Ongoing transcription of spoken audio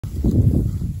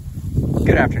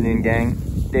Good afternoon, gang.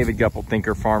 David Guppel,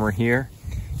 Thinker Farmer here.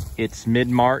 It's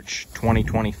mid-March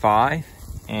 2025,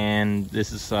 and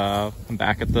this is I'm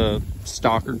back at the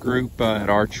Stalker group at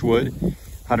Archwood.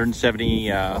 170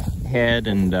 head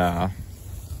and about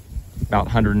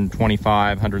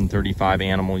 125, 135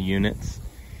 animal units.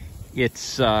 It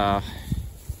started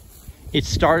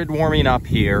warming up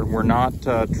here. We're not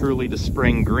truly to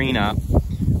spring Greenup,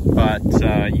 but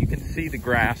you can see the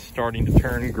grass starting to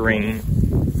turn green.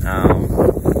 A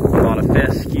lot of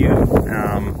fescue,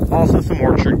 also some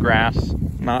orchard grass,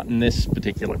 not in this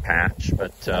particular patch,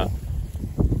 but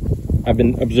I've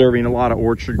been observing a lot of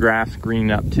orchard grass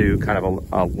greening up too, kind of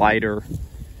a lighter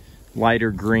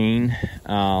green.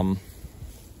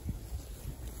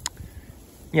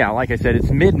 Yeah, like I said,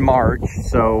 it's mid-March,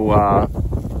 so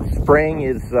spring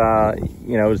is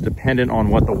is dependent on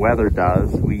what the weather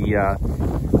does. We've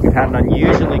had an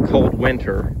unusually cold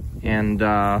winter, and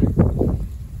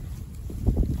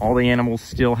all the animals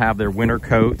still have their winter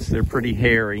coats. They're pretty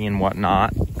hairy and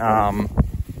whatnot.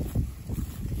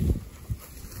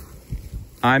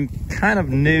 I'm kind of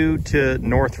new to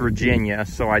North Virginia,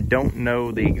 so I don't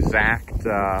know the exact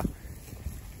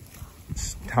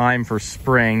time for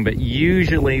spring, but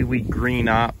usually we green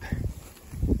up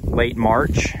late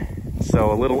March,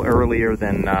 so a little earlier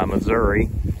than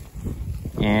Missouri.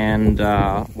 And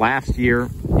last year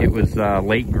it was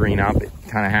late green up. It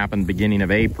kind of happened beginning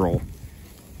of April.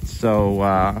 So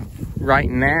right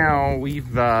now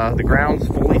the ground's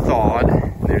fully thawed.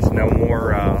 There's no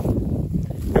more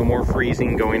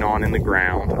freezing going on in the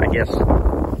ground. I guess,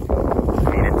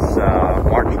 I mean, it's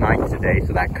March 9th today,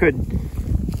 so that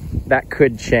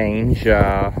could change.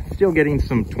 Still getting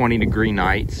some 20-degree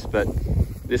nights, but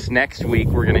this next week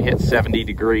we're gonna hit 70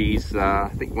 degrees, I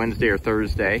think Wednesday or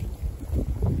Thursday.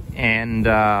 And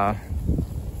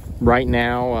right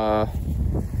now,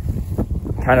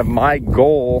 kind of my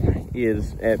goal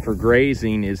is for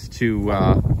grazing is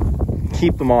to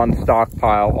keep them on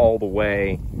stockpile all the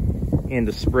way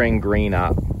into spring green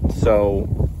up. So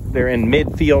they're in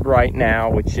midfield right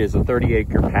now, which is a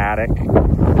 30-acre paddock,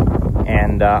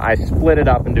 and I split it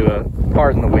up into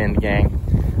pardon the wind, gang.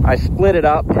 I split it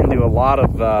up into a lot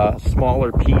of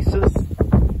smaller pieces,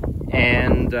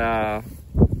 and there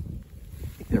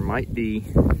might be,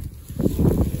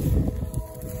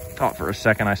 thought for a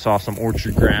second I saw some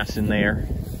orchard grass in there.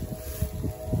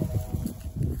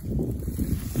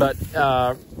 But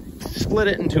split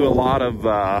it into a lot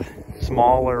of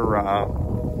smaller,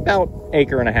 about 1.5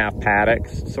 acre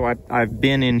paddocks. So I've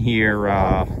been in here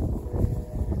at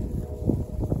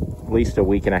least a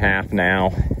week and a half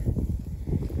now.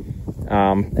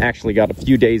 Actually got a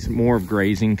few days more of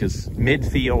grazing because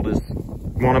midfield is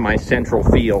one of my central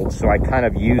fields, so I kind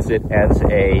of use it as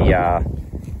a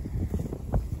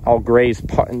I'll graze,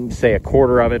 say, a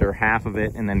quarter of it or half of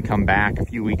it, and then come back a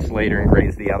few weeks later and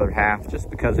graze the other half, just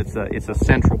because it's a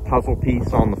central puzzle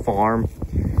piece on the farm,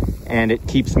 and it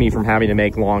keeps me from having to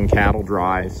make long cattle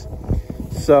drives.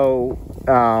 So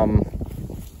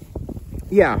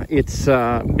yeah, it's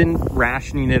been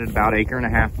rationing it at about 1.5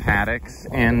 acre paddocks,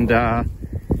 and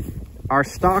our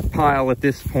stockpile at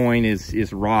this point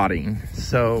is rotting.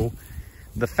 So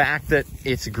the fact that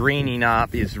it's greening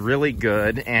up is really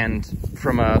good, and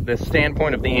from the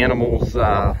standpoint of the animals'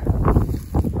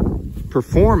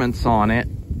 performance on it,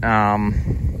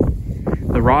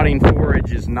 the rotting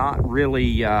forage is not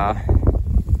really going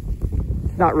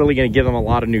to give them a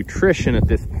lot of nutrition at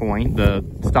this point. The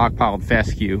stockpiled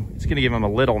fescue, it's going to give them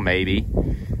a little maybe,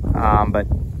 but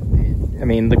I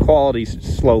mean, the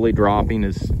quality's slowly dropping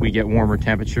as we get warmer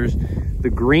temperatures. The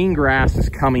green grass is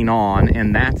coming on,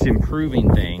 and that's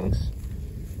improving things.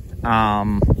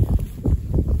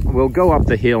 We'll go up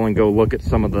the hill and go look at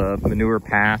some of the manure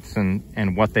paths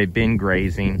and what they've been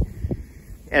grazing.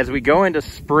 As we go into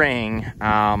spring,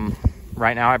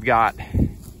 right now I've got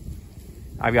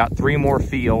 3 more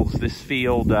fields. This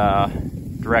field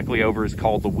directly over is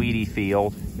called the weedy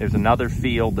field. There's another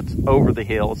field that's over the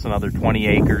hill. It's another 20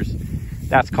 acres.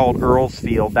 That's called Earl's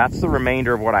Field. That's the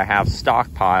remainder of what I have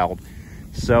stockpiled.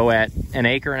 So at 1.5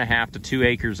 acres to 2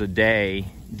 acres a day,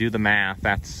 do the math,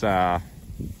 that's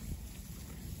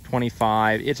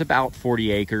 25, it's about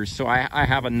 40 acres. So I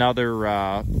have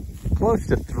another close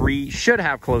to 3, should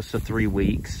have close to 3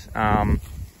 weeks.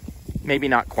 Maybe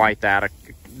not quite that.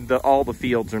 All the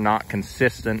fields are not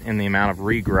consistent in the amount of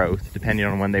regrowth, depending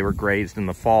on when they were grazed in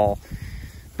the fall.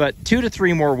 But 2 to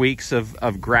 3 more weeks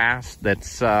of grass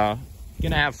that's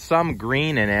gonna have some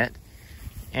green in it.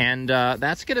 And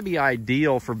that's going to be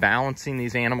ideal for balancing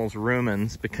these animals'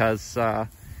 rumens, because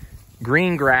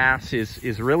green grass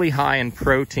is really high in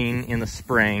protein in the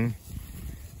spring,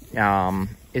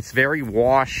 It's very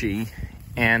washy,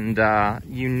 and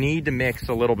you need to mix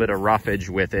a little bit of roughage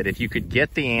with it. If you could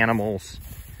get the animals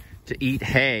to eat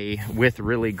hay with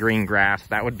really green grass,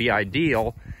 that would be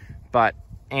ideal. But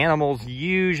animals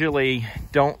usually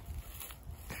don't.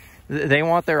 They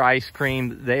want their ice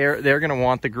cream. They're going to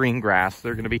want the green grass.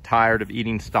 They're going to be tired of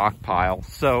eating stockpile.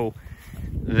 So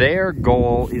their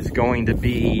goal is going to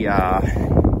be to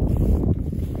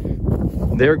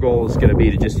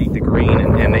just eat the green,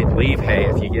 and they'd leave hay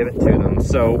if you give it to them.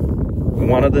 So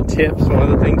one of the tips, one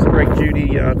of the things Greg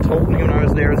Judy told me when I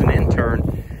was there as an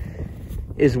intern,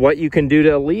 is what you can do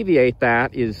to alleviate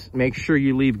that is make sure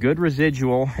you leave good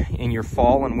residual in your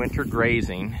fall and winter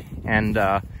grazing. And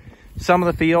some of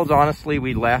the fields, honestly,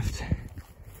 we left,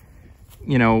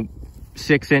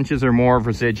 6 inches or more of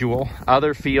residual.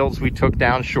 Other fields we took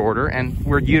down shorter, and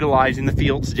we're utilizing the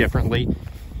fields differently.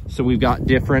 So we've got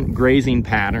different grazing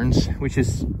patterns, which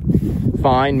is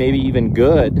fine, maybe even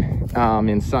good,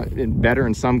 better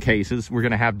in some cases. We're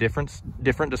going to have different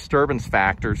disturbance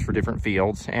factors for different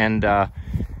fields. And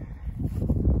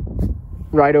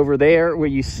right over there where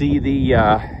you see the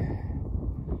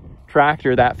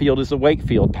tractor, that field is a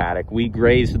Wakefield paddock. We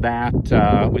grazed that,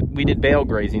 we did bale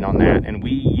grazing on that, and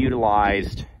we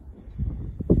utilized,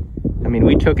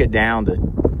 we took it down to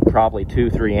probably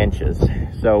 2-3 inches.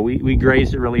 So we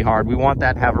grazed it really hard. We want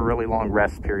that to have a really long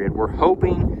rest period. We're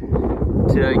hoping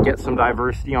to get some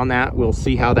diversity on that. We'll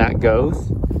see how that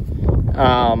goes.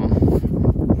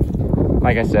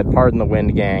 Like I said, pardon the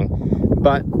wind, gang.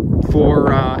 But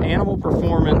for animal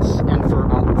performance and for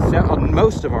on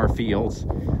most of our fields,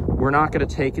 we're not going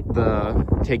to take it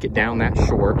down that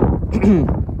short.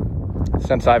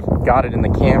 Since I've got it in the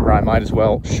camera, I might as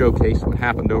well showcase what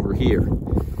happened over here.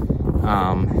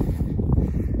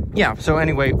 Yeah, so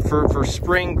anyway, for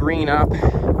spring Greenup,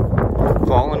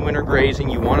 fall and winter grazing,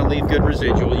 you want to leave good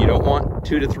residual. You don't want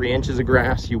 2 to 3 inches of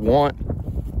grass. You want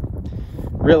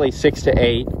really 6 to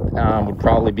 8 would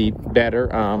probably be better.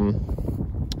 A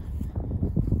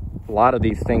lot of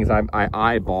these things I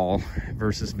eyeball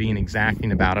versus being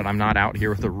exacting about it. I'm not out here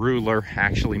with a ruler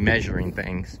actually measuring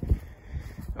things.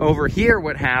 Over here,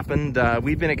 what happened,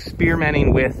 we've been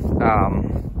experimenting with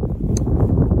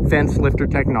fence lifter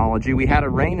technology. We had a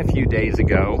rain a few days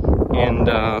ago, and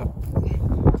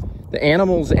the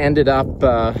animals ended up,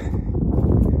 the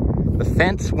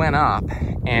fence went up,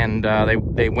 and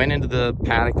they went into the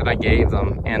paddock that I gave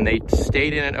them, and they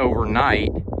stayed in it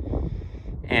overnight,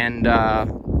 and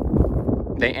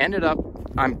they ended up,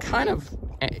 I'm kind of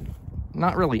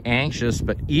not really anxious,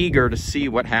 but eager to see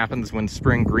what happens when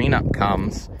spring Greenup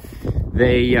comes.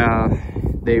 They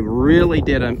really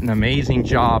did an amazing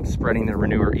job spreading their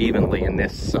manure evenly in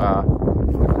this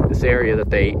this area that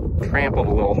they trampled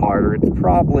a little harder. It's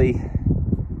probably,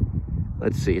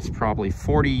 let's see, it's probably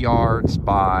 40 yards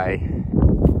by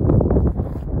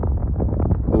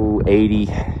 80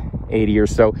 or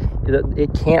so.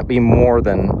 It can't be more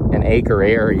than an acre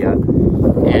area.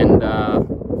 And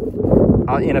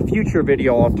in a future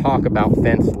video, I'll talk about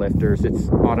fence lifters. It's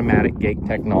automatic gate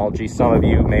technology. Some of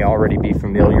you may already be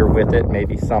familiar with it.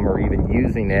 Maybe some are even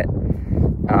using it.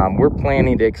 We're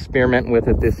planning to experiment with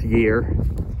it this year.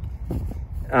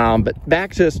 But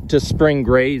back to spring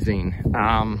grazing.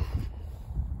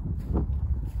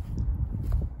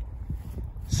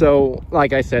 So,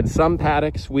 like I said, some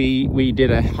paddocks we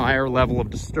did a higher level of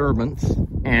disturbance,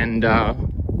 and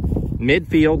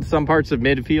midfield, some parts of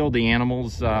midfield, the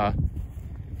animals,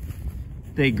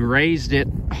 they grazed it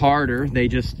harder.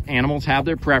 Animals have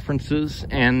their preferences,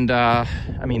 and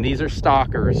these are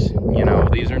stockers,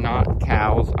 these are not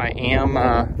cows.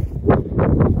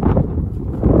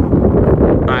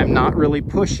 I'm not really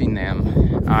pushing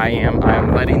them.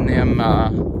 I'm letting them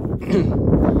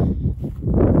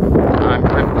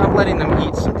I'm letting them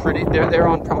eat some pretty, they're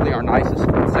on probably our nicest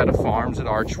set of farms at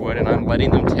Archwood, and I'm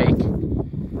letting them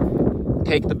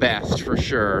take the best for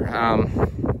sure.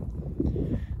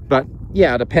 But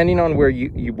yeah, depending on where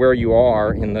you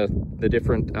are in the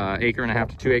different 1.5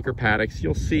 to 2 acre paddocks,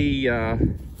 you'll see,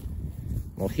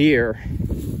 well, here,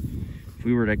 if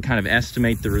we were to kind of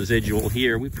estimate the residual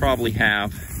here, we probably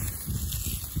have,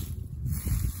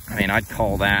 I might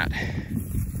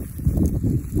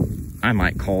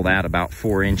call that about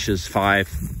 4 inches,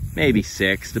 5, maybe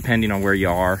 6, depending on where you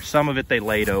are. Some of it they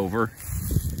laid over.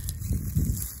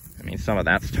 Some of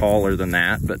that's taller than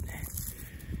that, but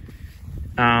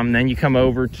then you come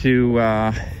over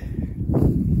to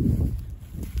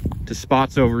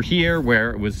spots over here where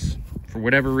it was, for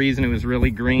whatever reason, it was really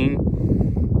green,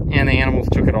 and the animals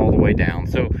took it all the way down.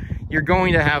 So you're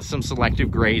going to have some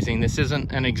selective grazing. This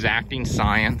isn't an exacting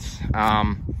science.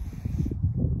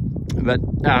 But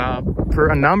for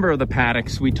a number of the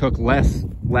paddocks, we took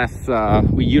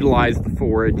we utilized the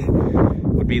forage,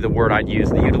 would be the word I'd use.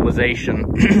 The utilization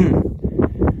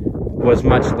was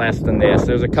much less than this.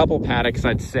 There's a couple paddocks,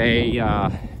 I'd say,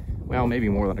 well, maybe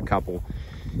more than a couple.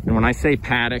 And when I say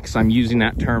paddocks, I'm using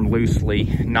that term loosely,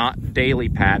 not daily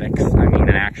paddocks. I mean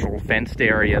an actual fenced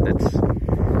area that's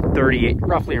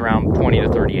roughly around 20 to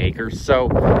 30 acres. So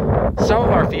some of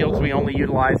our fields we only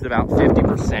utilized about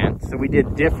 50%. So we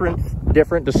did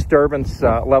different disturbance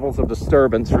levels of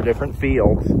disturbance for different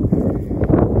fields,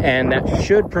 and that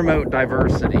should promote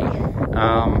diversity.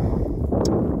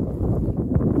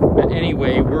 But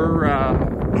anyway, we'll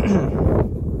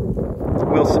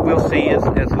see as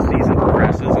the season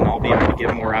progresses, and I'll be able to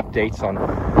give more updates on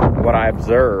what I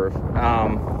observe.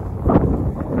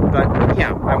 But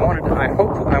yeah, I want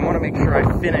to make sure I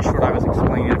finish what I was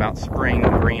explaining about spring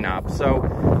Greenup. So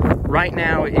right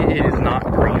now it is not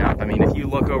Greenup. I mean, if you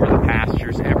look over the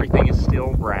pastures, everything is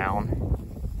still brown.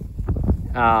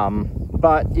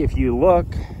 But if you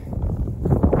look,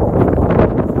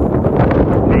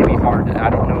 maybe hard to, I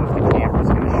don't know if the camera is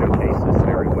going to showcase this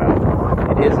very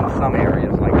well. It is in some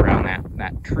areas, like around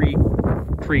that tree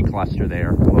cluster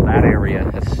there. Well, that area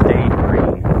has stayed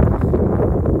green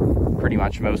pretty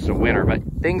much most of winter, but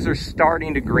things are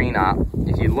starting to green up.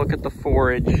 If you look at the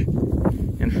forage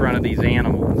in front of these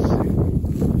animals,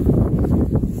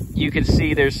 you can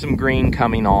see there's some green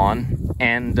coming on,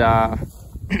 and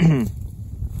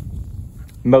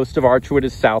most of Archwood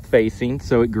is south facing,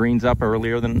 so it greens up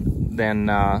earlier than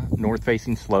north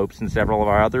facing slopes in several of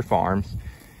our other farms.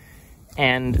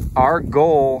 And our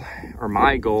goal, or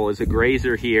my goal as a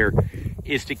grazer here,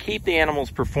 is to keep the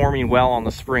animals performing well on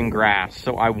the spring grass.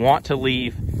 So I want to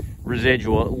leave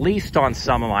residual, at least on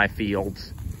some of my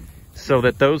fields, so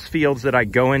that those fields that I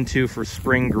go into for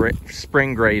spring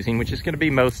grazing, which is going to be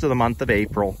most of the month of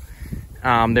April,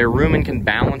 their rumen can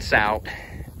balance out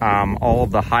all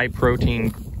of the high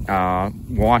protein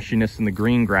washiness in the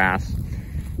green grass,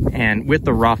 and with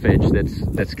the roughage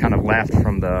that's kind of left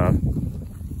from the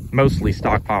mostly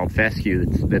stockpiled fescue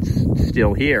that's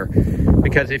still here.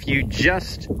 Because if you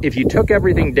took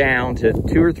everything down to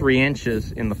 2 or 3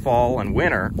 inches in the fall and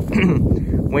winter,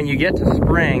 when you get to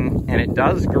spring and it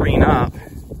does green up,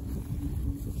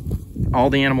 all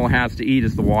the animal has to eat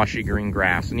is the washy green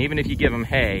grass. And even if you give them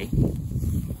hay,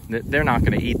 they're not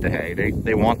going to eat the hay.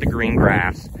 They want the green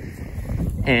grass.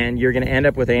 And you're going to end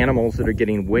up with animals that are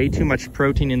getting way too much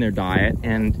protein in their diet.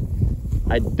 And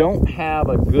I don't have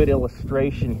a good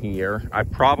illustration here. I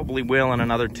probably will in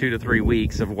another 2 to 3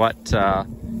 weeks of what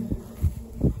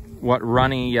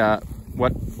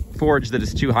forage that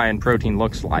is too high in protein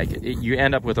looks like. You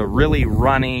end up with a really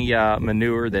runny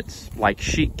manure that's like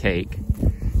sheet cake,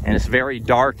 and it's very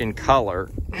dark in color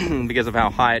because of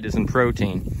how high it is in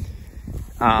protein.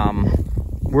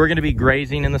 We're going to be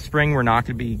grazing in the spring. We're not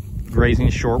going to be grazing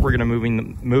short. We're going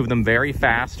to move them very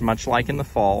fast, much like in the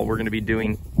fall. We're going to be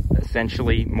doing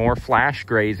essentially more flash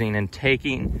grazing and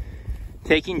taking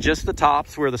just the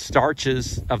tops where the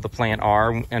starches of the plant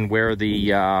are, and where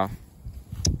the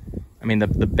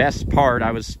the best part,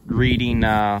 I was reading,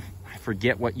 I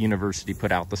forget what university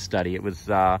put out the study. It was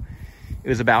about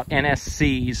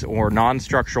NSCs, or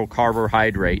non-structural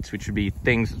carbohydrates, which would be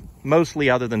things mostly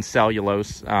other than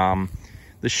cellulose.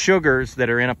 The sugars that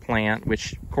are in a plant,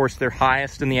 which of course they're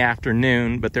highest in the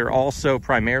afternoon, but they're also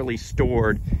primarily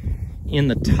stored in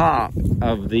the top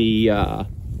of the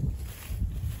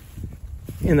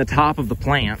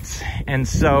plants. And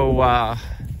so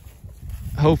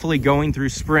hopefully going through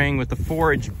spring with the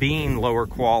forage being lower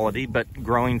quality but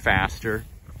growing faster,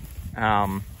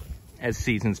 as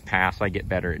seasons pass, I get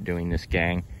better at doing this,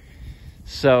 gang.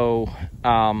 So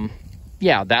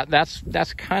yeah,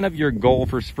 that's kind of your goal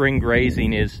for spring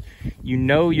grazing, is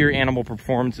your animal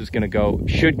performance is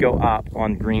should go up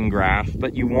on green grass,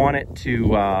 but you want it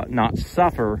to not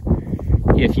suffer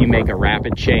if you make a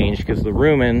rapid change, because the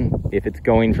rumen, if it's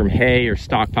going from hay or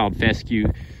stockpiled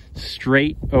fescue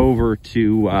straight over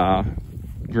to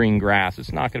green grass,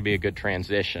 it's not going to be a good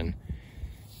transition.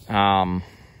 I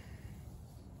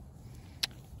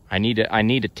need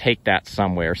to take that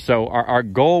somewhere. So our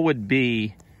goal would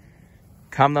be,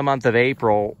 come the month of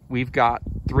April, we've got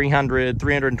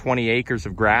 320 acres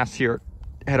of grass here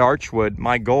at Archwood.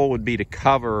 My goal would be to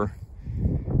cover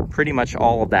pretty much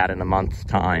all of that in a month's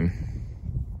time.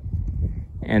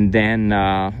 And then,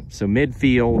 so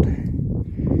midfield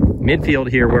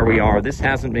here where we are, this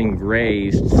hasn't been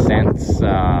grazed since,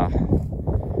 I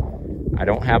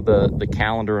don't have the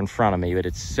calendar in front of me, but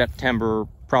it's September,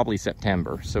 probably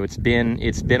September. So it's been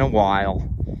a while.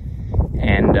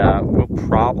 And we'll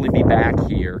probably be back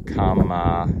here come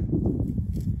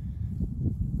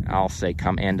I'll say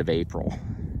come end of April,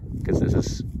 because this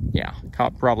is, yeah,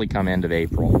 probably come end of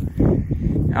April.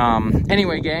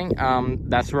 Anyway, gang,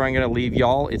 that's where I'm going to leave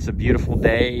y'all. It's a beautiful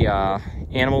day.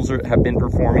 Animals have been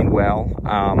performing well.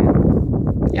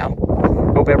 Yeah,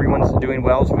 hope everyone's doing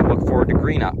well as we look forward to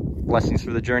Greenup. Blessings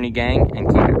for the journey, gang, and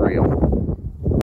keep it real.